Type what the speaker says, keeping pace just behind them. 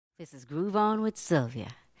This is Groove On with Sylvia.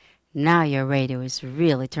 Now your radio is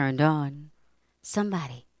really turned on.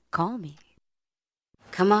 Somebody, call me.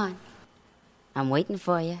 Come on. I'm waiting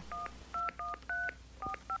for you.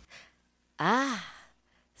 Ah,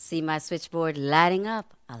 see my switchboard lighting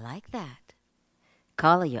up. I like that.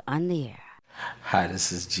 Caller, you're on the air. Hi,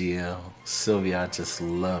 this is GL. Sylvia, I just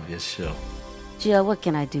love your show. Jill, what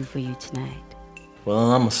can I do for you tonight?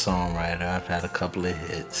 Well, I'm a songwriter. I've had a couple of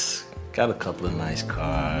hits. Got a couple of nice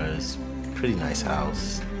cars. Pretty nice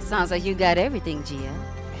house. Sounds like you got everything, Jill.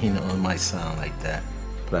 You know, it might sound like that,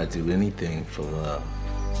 but I'd do anything for love.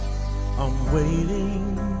 I'm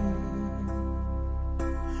waiting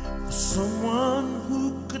for someone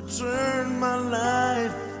who could turn my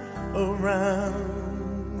life around.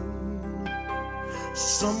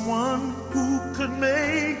 Someone who could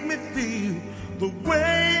make me feel the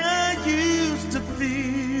way I used to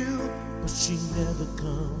feel, but she never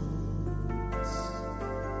comes.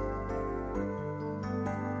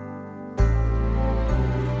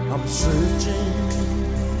 I'm searching,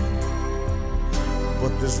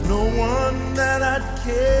 but there's no one that I'd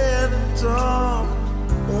care to talk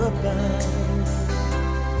about.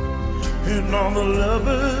 And all the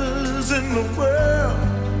lovers in the world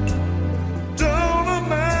don't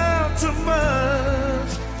amount to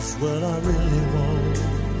much. 'Cause what I really want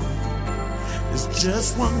is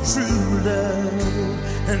just one true love,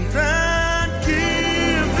 and I'd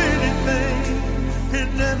give anything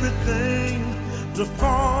and everything to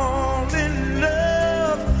fall in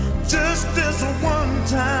love. Just this one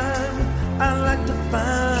time, I like to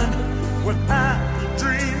find what I'm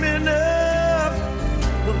dreaming of.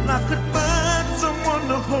 Well, I could find someone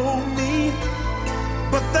to hold me,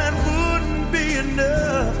 but that wouldn't be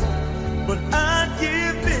enough. But I'd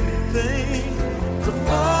give anything to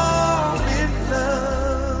fall in love.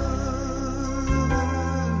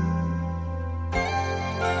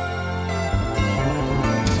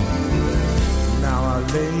 Now I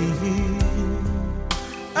lay here,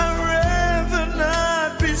 I'd rather not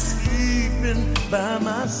be sleeping by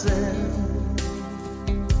myself,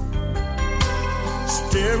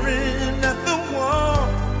 staring at the wall.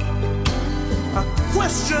 I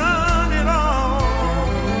question it all.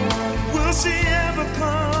 Will she ever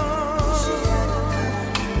come?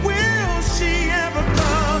 Will she ever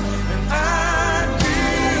come? And I'd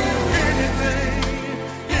give anything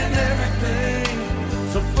and everything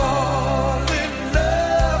to fall in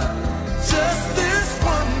love. Just this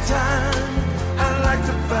one time, I'd like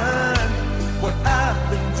to find what I've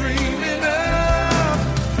been dreaming of.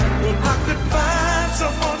 Well, I could find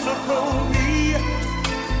someone to hold me,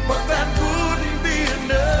 but that wouldn't be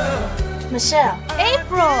enough. Michelle.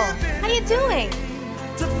 April, how you doing?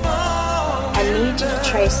 I need you to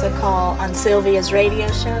trace the call on Sylvia's radio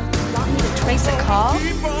show. Want me to trace a call?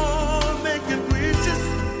 Keep on making wishes.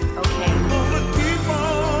 Okay. Gonna keep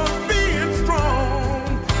on being strong.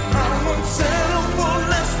 I won't settle for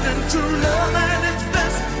less than true love and its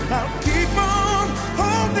best. I'll keep on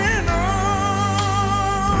holding on.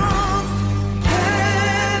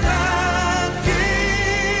 And I'll give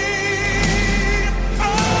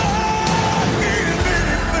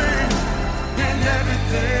anything and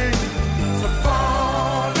everything to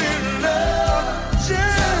fall in love.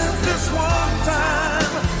 Just this one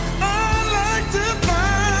time,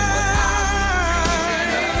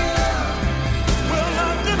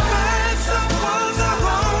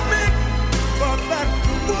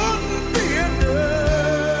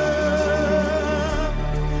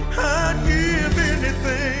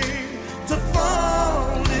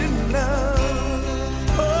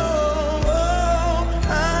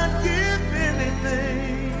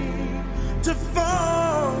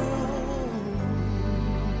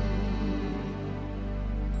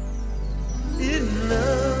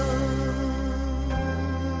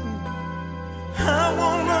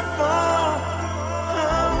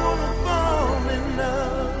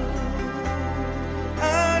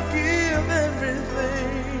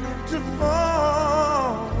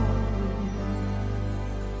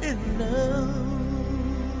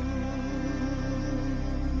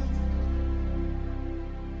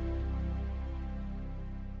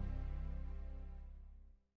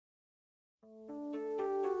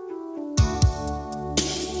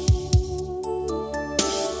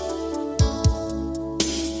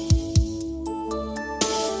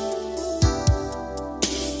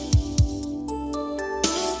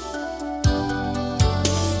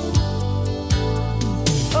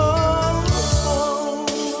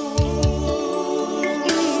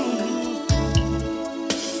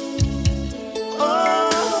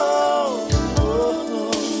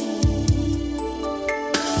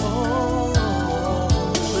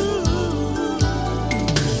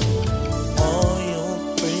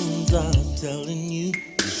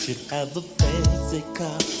 have a fancy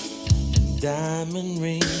car and diamond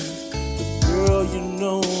rings. But girl, you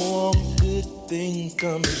know all good things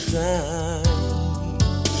come in time.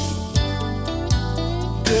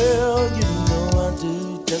 Girl, you know I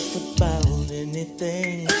do just about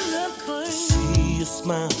anything to see a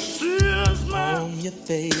smile on your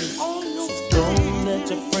face. So don't let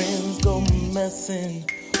your friends go messing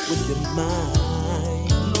with your mind.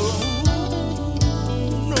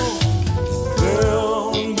 No,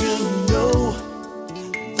 girl, you know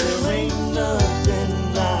there ain't nothing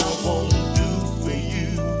I won't do for you.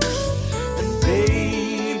 And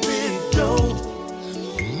baby,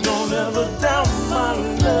 don't ever doubt my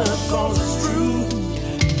love, 'cause it's true.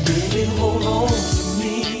 Baby, hold on to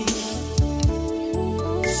me.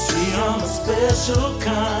 See, I'm a special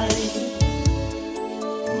kind,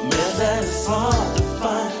 man, that is hard to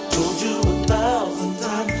find. Told you 1,000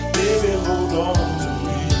 times, baby, hold on to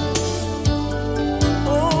me.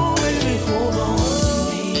 Oh, baby, hold on to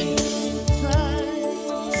me.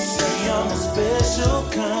 See, I'm a special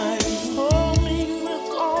kind,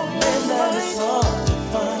 man, that is hard to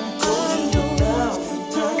find. Told you 1,000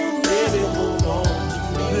 times, baby, hold on to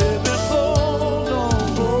me. Baby, hold on.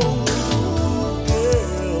 Oh,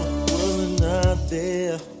 girl, wasn't I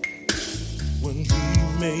there when he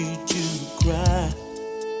made you cry?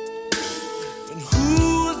 And who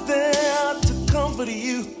was there to comfort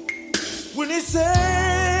you when he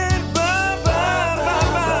said bye, bye, bye,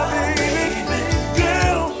 bye, baby?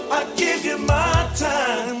 Girl, I give you my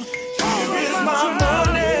time. Here is my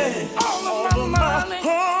money, all of my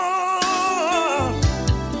heart.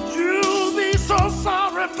 You'll be so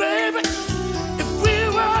sorry, baby, if we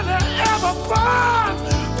were to ever part.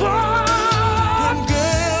 And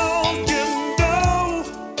girl, you know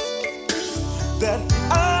that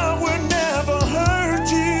I will never hurt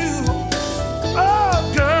you. Oh,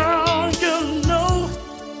 girl, you know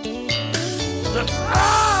that I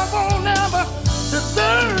won't ever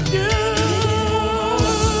desert you.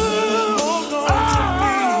 Hold on to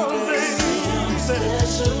me, baby. I'm a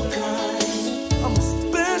special kind. I'm a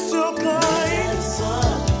special kind.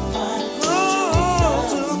 Oh,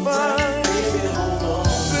 to find. Baby, hold on.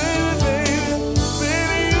 Baby,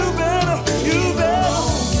 you better.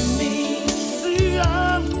 See,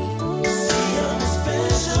 I'm a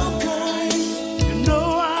special kind. You know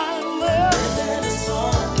I love that it's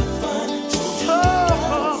hard to find.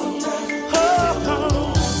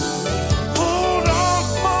 Hold on,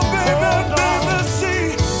 my baby, see,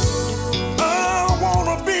 I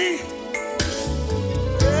wanna be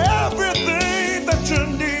everything that you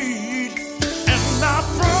need. And I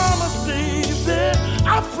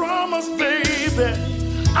promise, baby,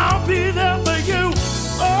 I'll be there for you.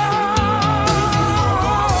 Oh,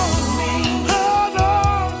 hold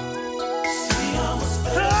on. See, I'm a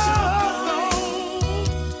special kind.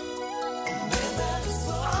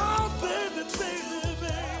 Oh, baby,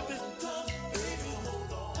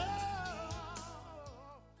 hold on.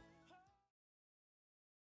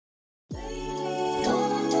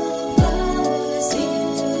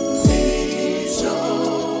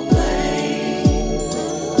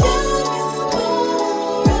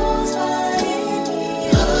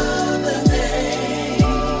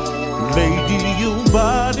 Lady, your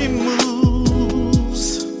body moves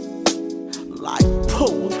like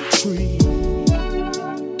poetry,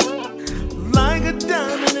 like a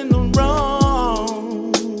diamond in the rough.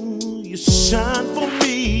 You shine for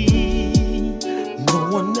me. No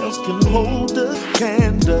one else can hold a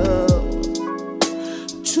candle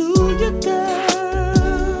to you, girl,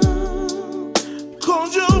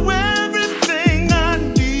 'cause you're everything I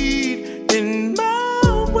need in my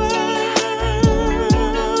world.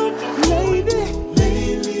 Lady,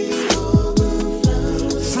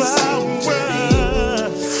 flower,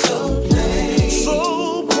 so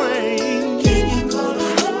plain.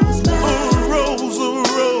 A rose,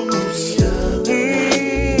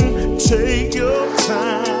 take your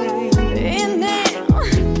time. And now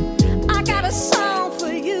I got a song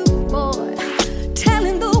for you, boy,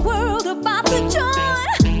 telling the world about the joy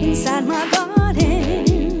inside my garden,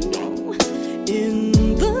 in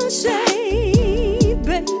the shade,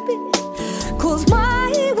 baby. 'Cause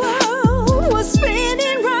my world was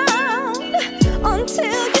spinning round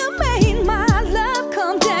until you made my love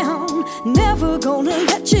come down. Never gonna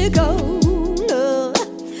let you go, no,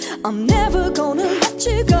 I'm never gonna let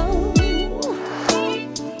you go.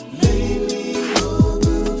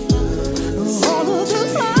 All of the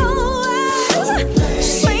flowers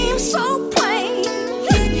seem so plain.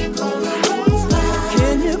 Can you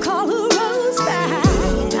call a rose back?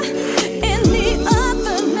 Any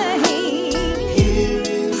other name?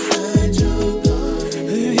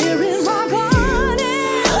 Here in my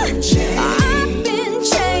garden,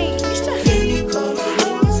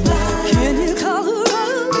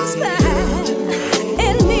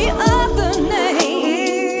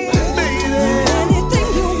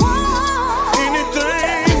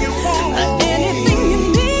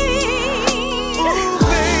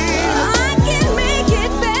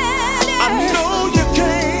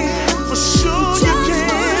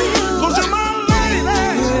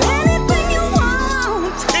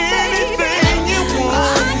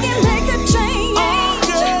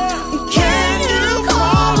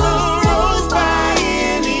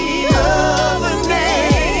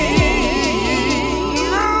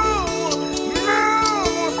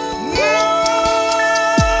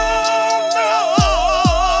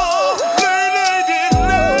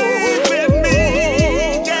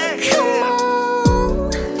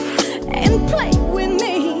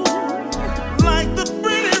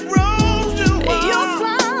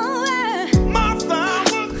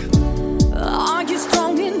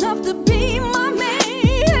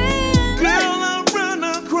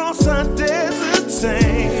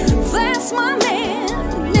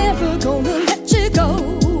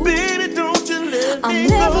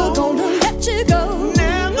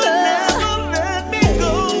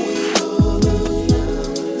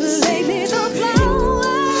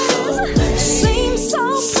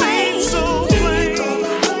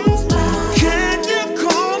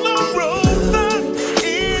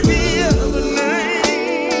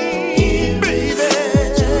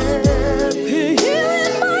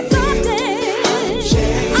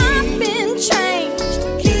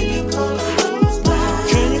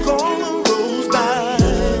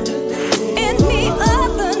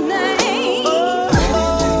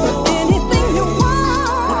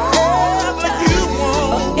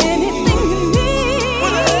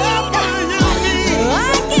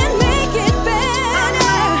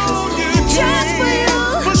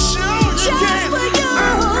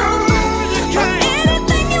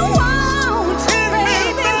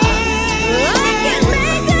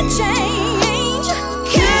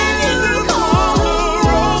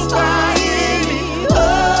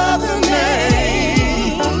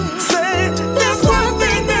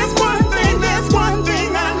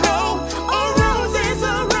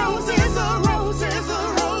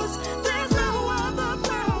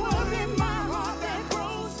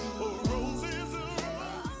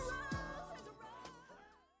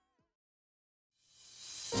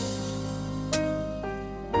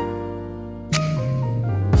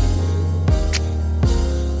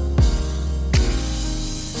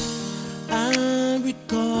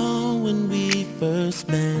 recall when we first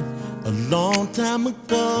met a long time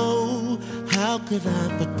ago. How could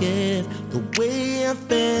I forget the way I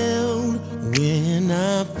felt when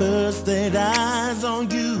I first laid eyes on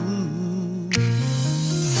you?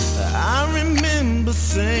 I remember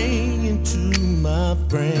saying to my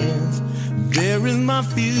friends, there is my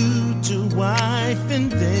future wife,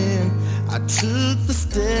 and then I took the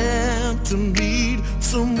step to meet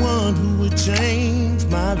someone who would change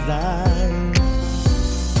my life.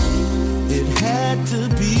 It had to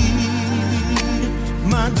be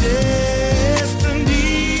my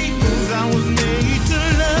destiny, 'cause I was made to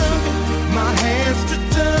love you, my hands to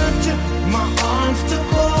touch you, my arms to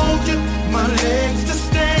hold you, my legs to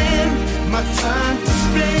stand, my time to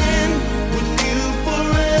spend with you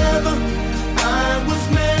forever. I was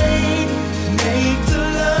made to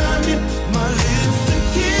love you, my lips to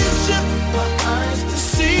kiss you, my eyes to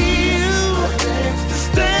see you, my legs to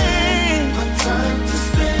stand, my time to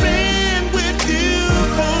spend with you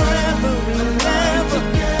forever and ever.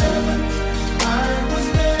 Together, I was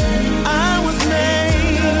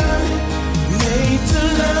made to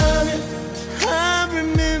love you. I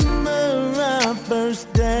remember our first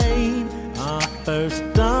date, our first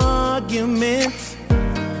arguments,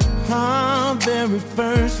 our very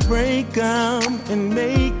first breakup and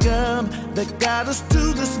makeup that got us to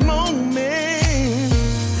this moment.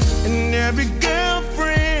 And every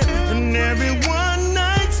girlfriend and every one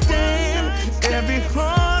night stand, every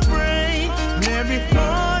heartbreak and every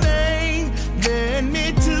heartache led me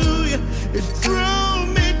to you. It drew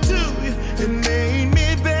me to you. It made me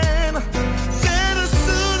better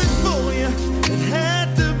suited for you. It had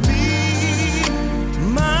to be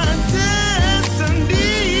my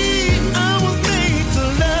destiny. I was made to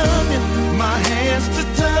love you, my hands to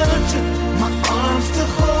touch you, my arms to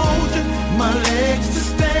hold you, my legs to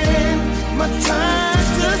stand, my time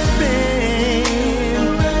to spend.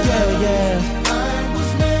 Yeah, yeah.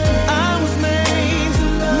 I was made,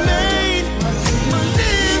 my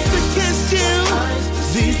lips to kiss you,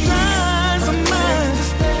 these eyes are mine.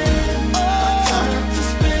 Oh,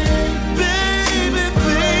 baby,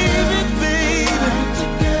 baby, baby.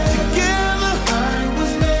 Together, I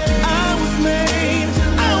was made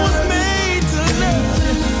to love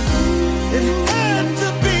you. It had to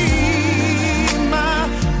be my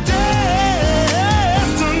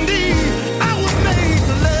destiny. I was made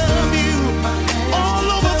to love you all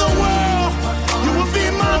over the world. You will be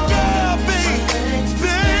my girl, baby.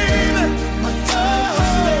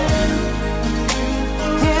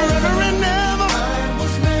 Forever and ever.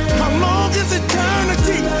 How long is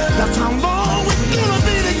eternity? That's how long we're gonna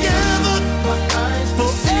be together.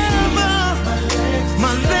 Forever.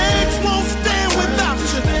 My legs won't stand without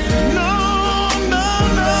you. No, no,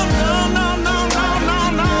 no, no, no, no, no, no,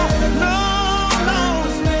 no, no, no.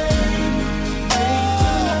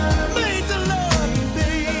 Oh, made to love you,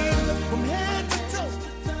 babe. From head to toe.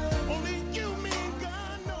 Only you, me, and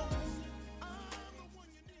God knows. I'm the one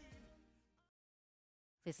you need.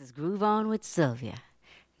 This is Groove On with Sylvia.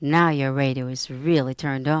 Now your radio is really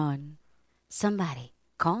turned on. Somebody,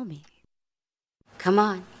 call me. Come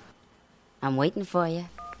on. I'm waiting for you.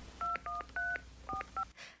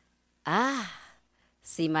 Ah,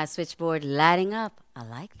 see my switchboard lighting up. I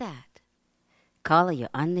like that. Caller, you're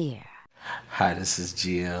on the air. Hi, this is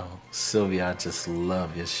GL. Sylvia, I just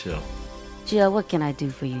love your show. Jill, what can I do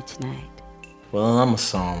for you tonight? Well, I'm a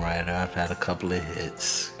songwriter. I've had a couple of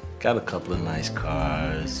hits. Got a couple of nice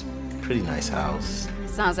cars. Pretty nice house.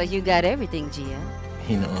 Sounds like you got everything, Jill.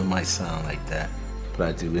 You know, it might sound like that, but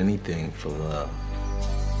I do anything for love.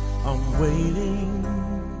 I'm waiting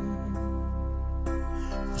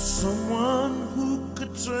for someone who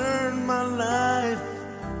could turn my life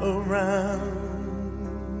around.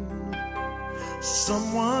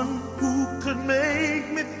 Someone who could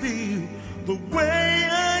make me feel the way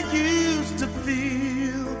I used to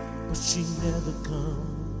feel, but she never comes.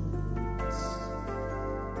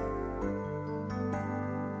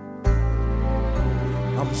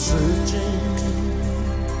 I'm searching,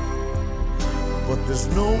 but there's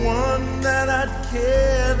no one that I'd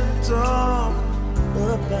care to talk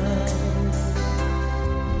about.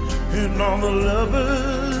 And all the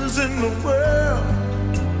lovers in the world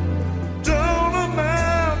don't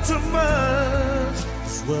amount to much.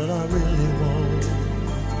 'Cause what I really want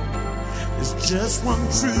is just one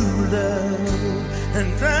true love,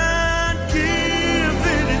 and I'd give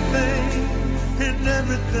anything and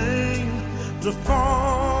everything to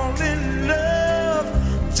fall in love.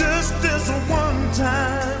 Just as a one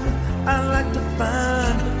time, I like to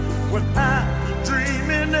find what I'm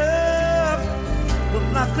dreaming of.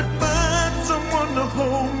 Well, I could find someone to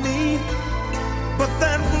hold me, but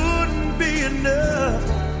that wouldn't be enough.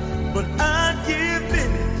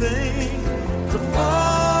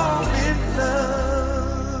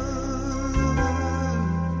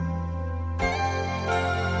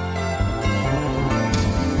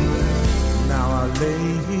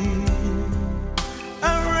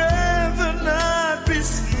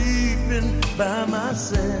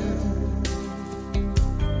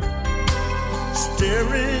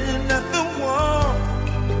 staring at the wall.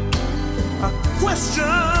 I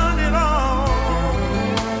question it all.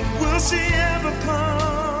 Will she ever come?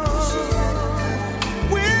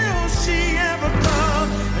 Will she ever come?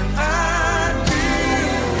 And I'd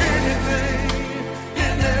give anything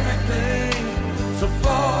and everything to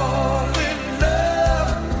fall in love.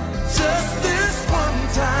 Just this one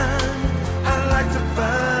time, I'd like to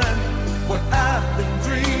find what I've been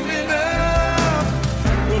dreaming of.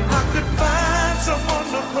 Well, I could find someone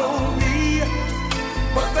to hold me,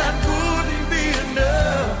 but that wouldn't be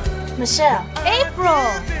enough. Michelle, April,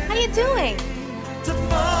 how you doing? To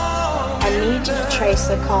fall I need you to trace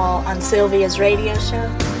a call on Sylvia's radio show.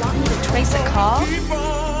 Want me to trace a call? keep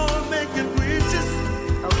on making wishes.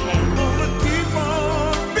 Okay. Gonna keep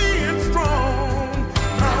on being strong.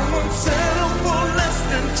 I won't settle for less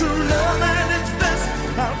than true love at its best.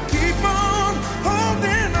 I'll keep on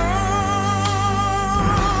holding on.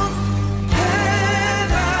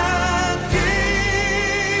 And I'll give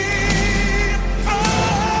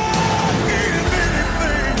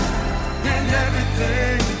anything and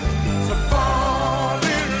everything to fall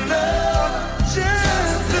in love.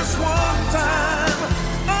 Just this one time,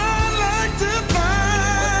 I'd like to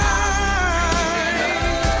find.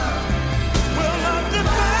 Well, I'd to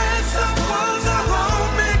find someone to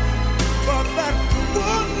hold me, but that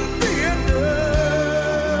wouldn't be enough.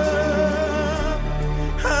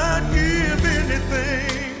 I'd give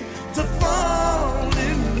anything to fall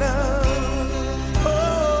in love. Oh,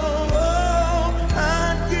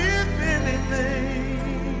 I'd give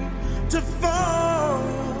anything to fall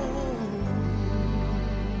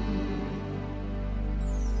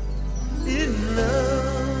in love.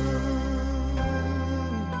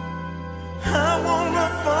 I wanna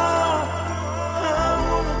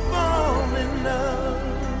fall in love.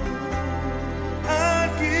 I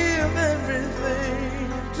give everything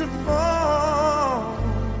to fall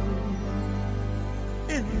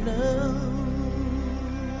in love.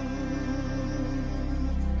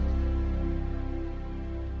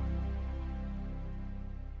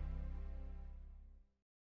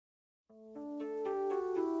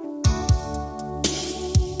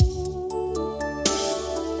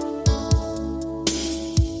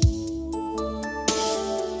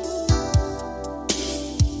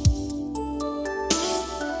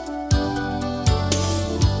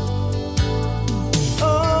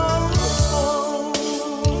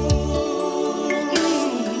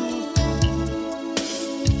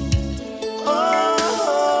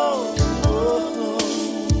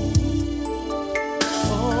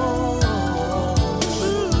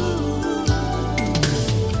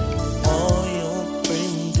 All your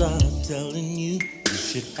friends are telling you you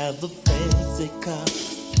should have a fancy car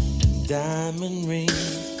and diamond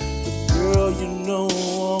rings. But girl, you know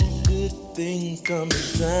all good things come in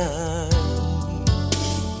time.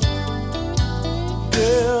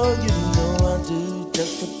 Girl, you know I'll do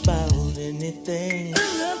just about anything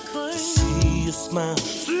to see you smile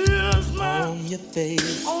on your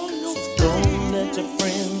face. So don't let your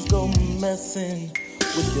friends go messing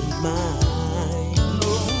with your mind.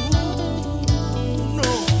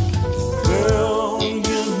 Girl,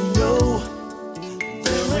 you know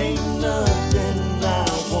there ain't nothing I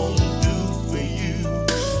won't do for you.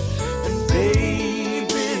 And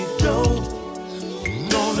baby,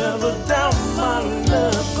 don't ever doubt my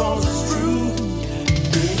love, 'cause it's true.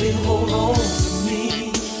 Baby, hold on to me.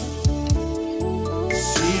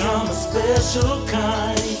 See, I'm a special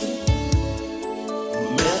kind.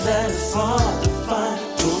 Man, that is hard to find.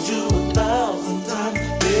 Told you 1,000 times.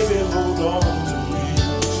 Baby, hold on to me.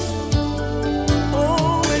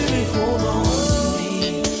 Oh, baby, hold on to me.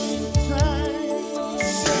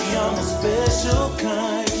 See, I'm a special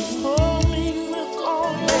kind.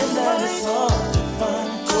 Man, that is hard to find.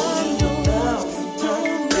 Told you 1,000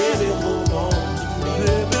 times. Baby, hold on to me.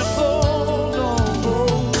 Baby, hold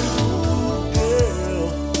on. Girl,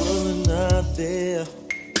 wasn't I there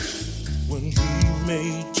when he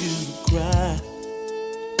made you cry?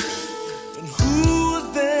 And who was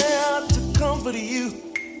there to comfort you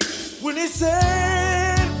when he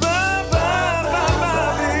said bye, bye, bye,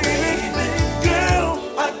 bye, baby? Girl,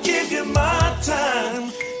 I give you my time.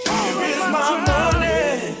 Here is my money.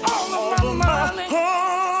 All of my money.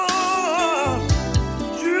 Oh,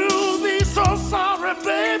 you'll be so sorry,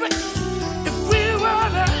 baby, if we were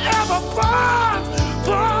to ever part.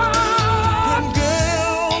 And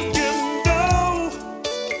girl, you know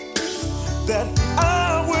that I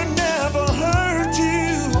would never hurt you.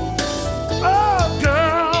 Oh,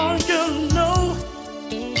 girl, you know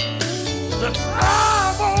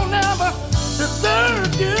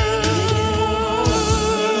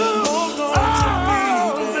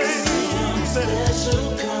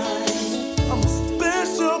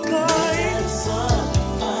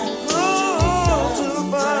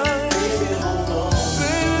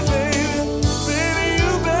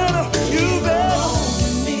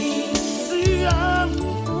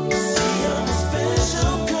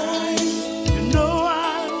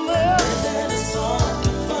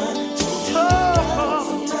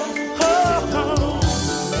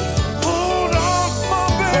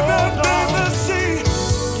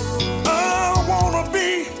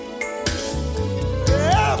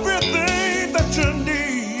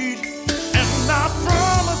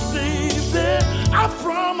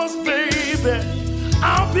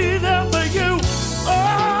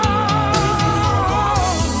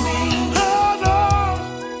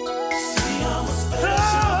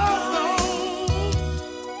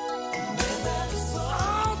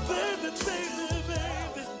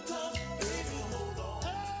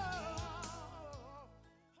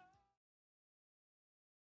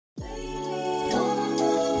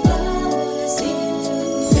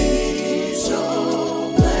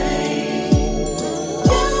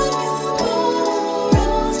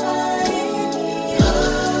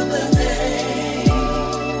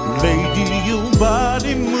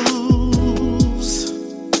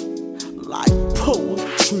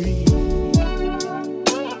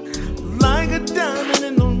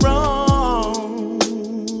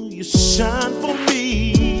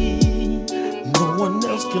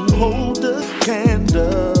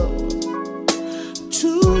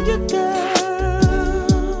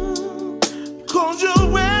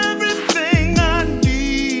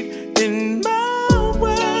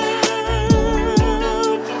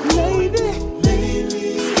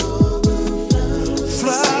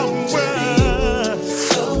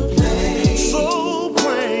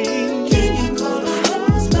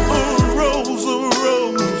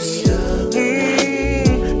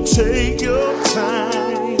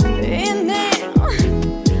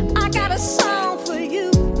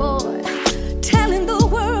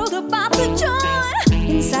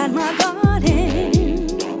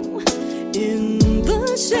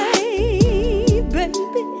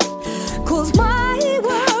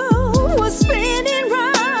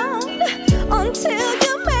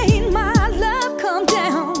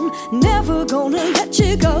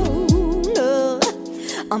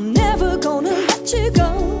I'm never gonna let you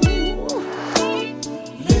go.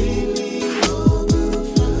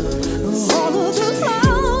 All of the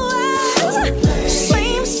flowers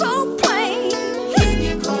seem so plain. Can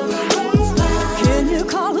you call a rose back? Can you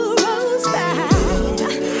call a rose back?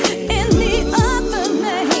 Any other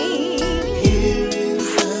name? Here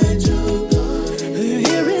inside your garden,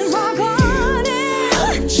 here in my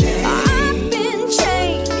garden, I've been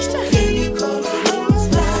changed. Can you call a rose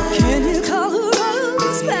back? Can you call a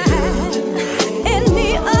rose back?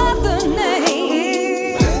 Any other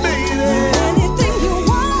name? Anything you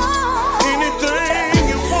want, Anything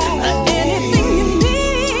you want, anything you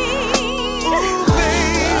need,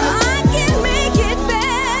 I can make it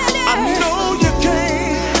better. I know you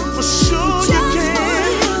can, for sure you Just can,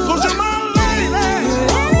 for you. 'cause you're my lady.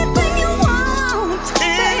 Anything you want,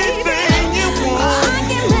 Anything you want. I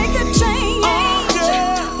can make a change.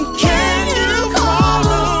 Can you call Call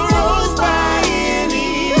a a rose by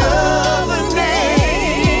any other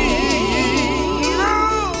name?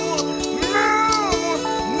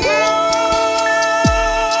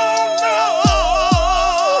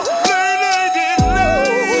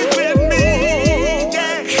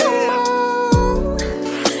 Come on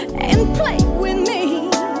and play with me.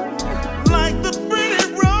 Like the pretty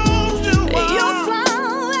rose you Your are,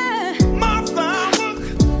 flower. my flower.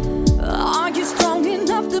 Are you strong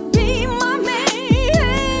enough to be my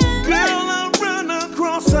man? Girl, I run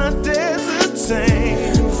across a desert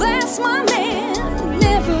sand. That's my man.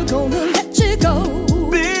 Never gonna let you go.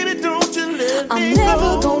 Baby, don't you let me I'm go.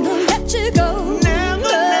 never gonna let you go.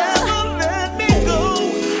 Never, never let me go.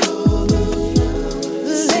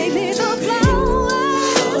 Lately the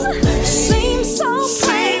flowers seem so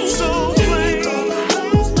plain. Seems so plain.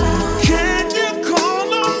 Can you call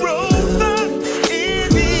a rose by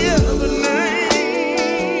any other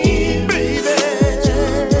name, baby?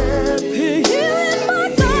 Here in my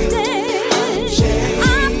garden,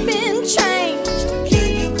 I've been changed. Can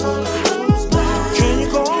you call a rose by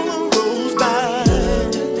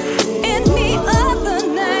Any other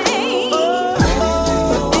name?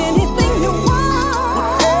 Anything you want,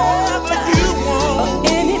 whatever you want,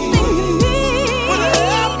 anything you need,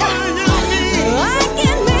 whatever you need? I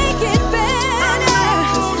can make it better.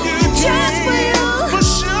 Just for you, For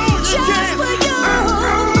sure you just can. for you.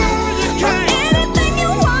 You can. Anything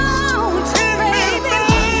you want, baby,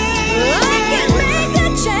 I can make a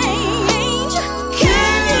change.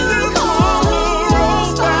 Can you call a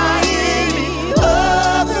rose by any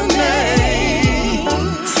other name?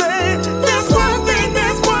 Say, there's one thing,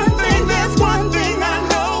 there's one thing, there's one thing I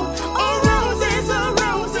know. A rose is a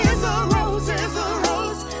rose is a rose is a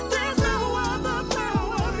rose. There's no other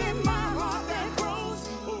flower in my heart that grows.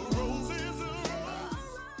 A rose is a rose.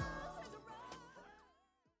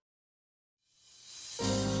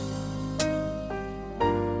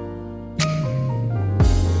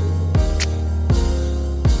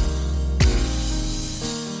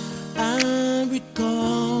 I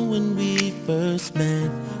recall when we first met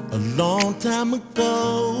a long time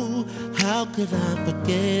ago. How could I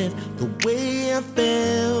forget the way I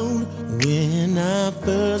felt when I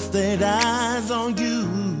first laid eyes on you?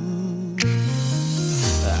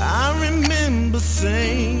 I remember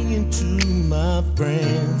saying to my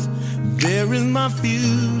friends, there is my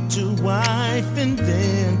future wife, and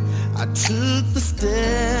then I took the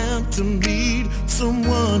step to meet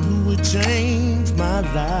someone who would change my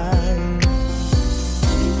life.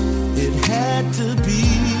 It had to be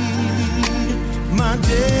my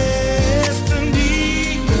destiny,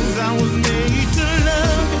 'cause I was made to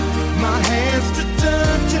love you, my hands to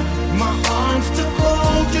touch you, my arms to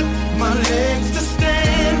hold you, my legs to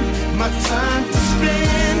stand, my time to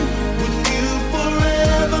spend with you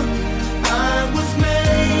forever. I was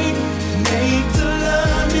made to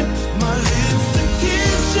love you, my lips to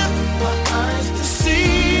kiss you, my eyes to see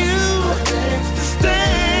you, my legs to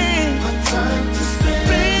stand, my time to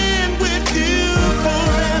spend with you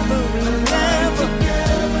forever and ever.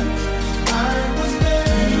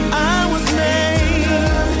 I was made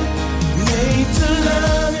to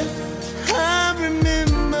love you. I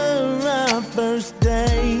remember our first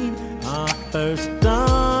date, our first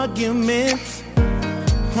arguments,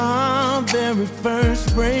 our very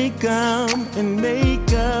first breakup and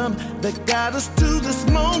makeup that got us to this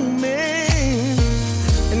moment.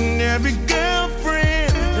 And every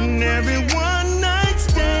girlfriend and every one night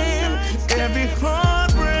stand, every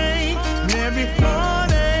heartbreak and every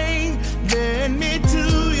heartache led me to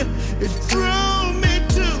you. It drove me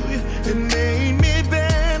to you. It made me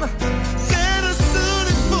better, better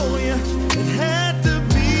suited for you. It had to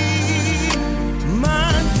be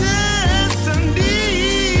my destiny.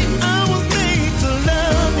 I was made to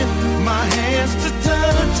love you, my hands to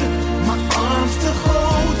touch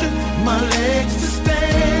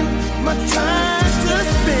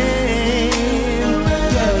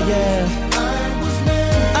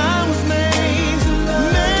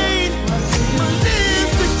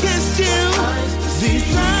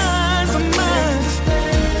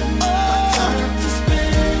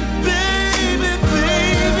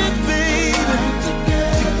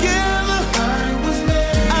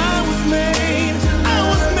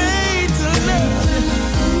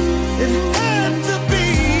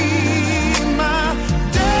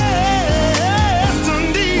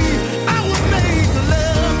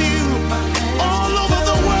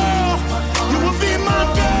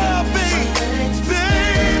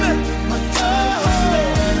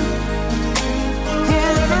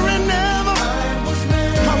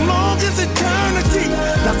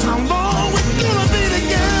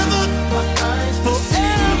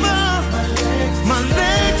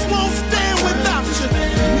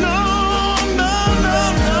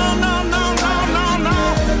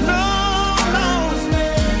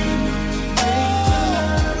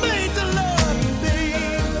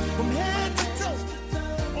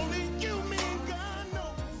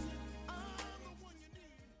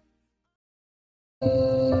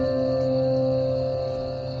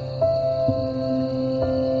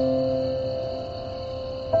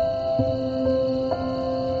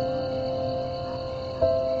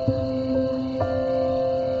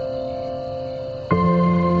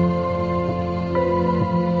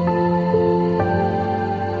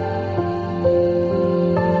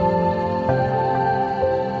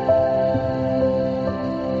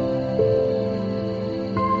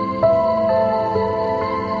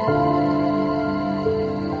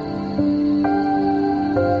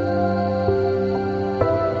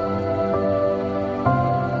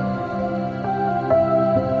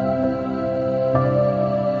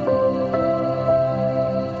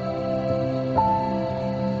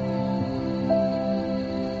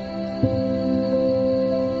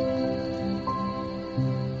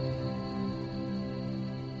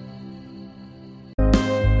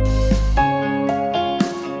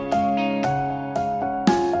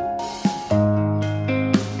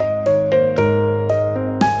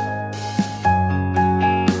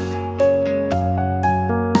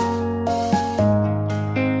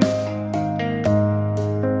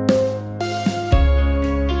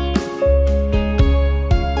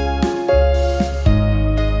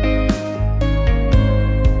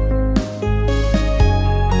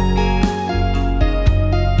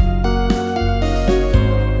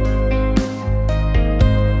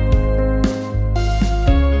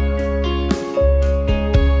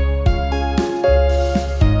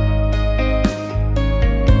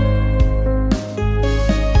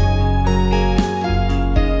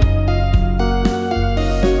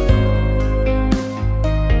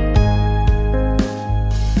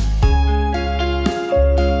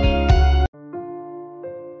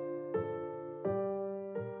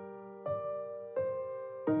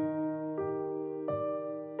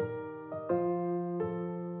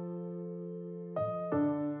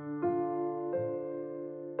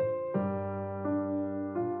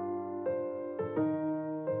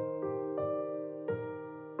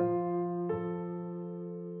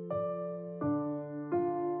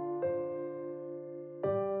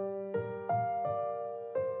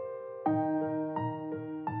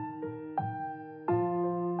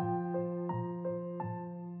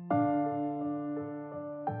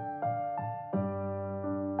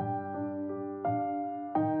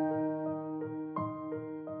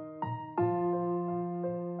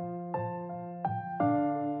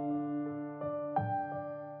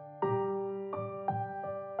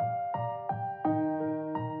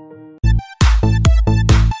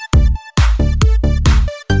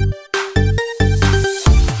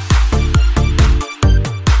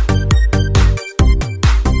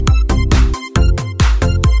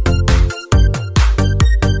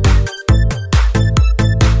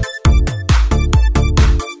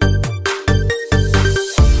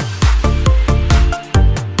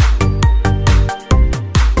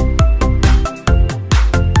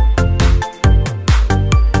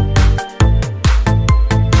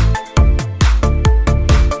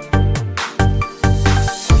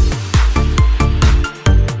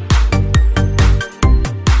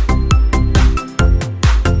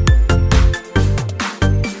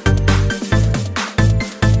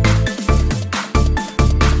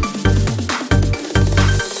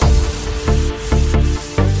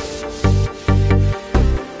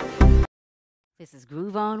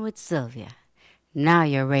On with Sylvia. Now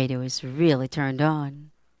your radio is really turned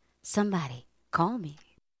on. Somebody, call me.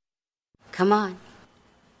 Come on.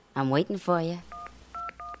 I'm waiting for you.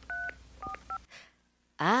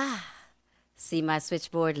 Ah, see my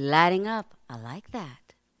switchboard lighting up. I like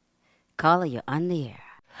that. Caller, you're on the air.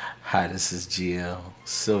 Hi, this is GL.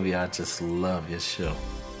 Sylvia, I just love your show.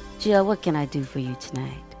 Jill, what can I do for you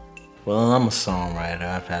tonight? Well, I'm a songwriter.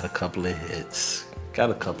 I've had a couple of hits.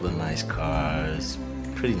 Got a couple of nice cars.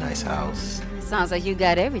 Pretty nice house. Sounds like you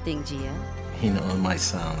got everything, Jill. You know, it might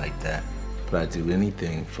sound like that, but I do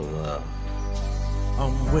anything for love.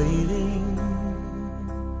 I'm waiting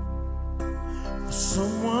for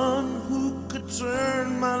someone who could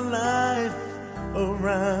turn my life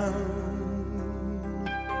around.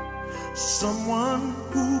 Someone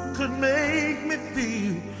who could make me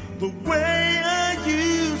feel the way I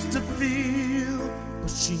used to feel,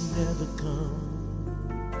 but she never comes.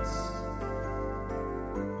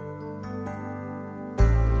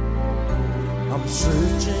 I'm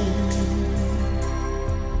searching,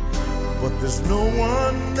 but there's no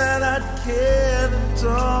one that I'd care to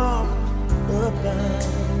talk about.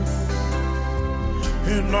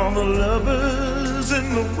 And all the lovers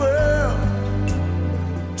in the world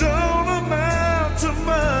don't amount to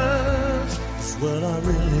much. 'Cause what I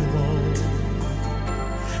really want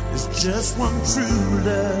is just one true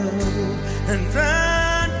love, and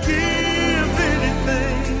I'd give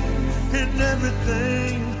anything and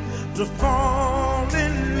everything to fall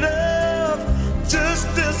in love. Just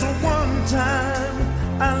this one time,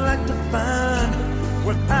 I like to find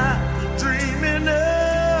what I'm dreaming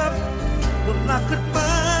of. Well, I could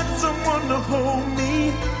find someone to hold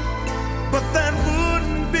me, but that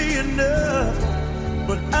wouldn't be enough.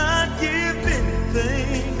 But I'd give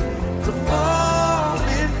anything to fall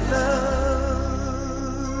in love.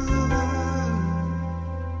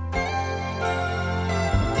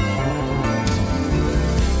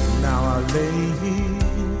 Now I lay here,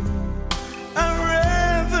 I'd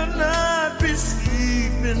rather not be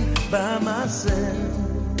sleeping by myself,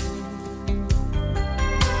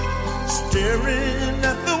 staring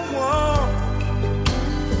at the wall.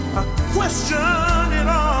 I question it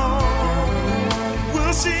all.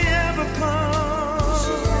 Will she ever come?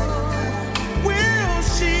 Will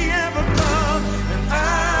she ever come? And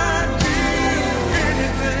I'd give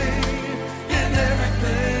anything and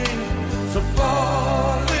everything to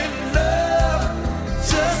fall in love.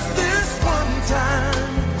 Just this one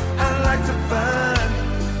time, I'd like to find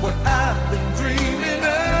what I've been dreaming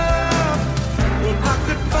of. Well, I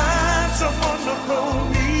could find someone to hold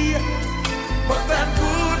me, but that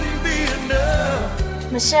wouldn't be enough.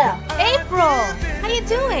 Michelle, April, how you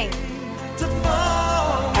doing? To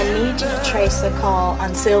fall I need you to trace the call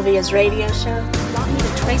on Sylvia's radio show. Want me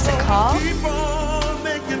to trace a call?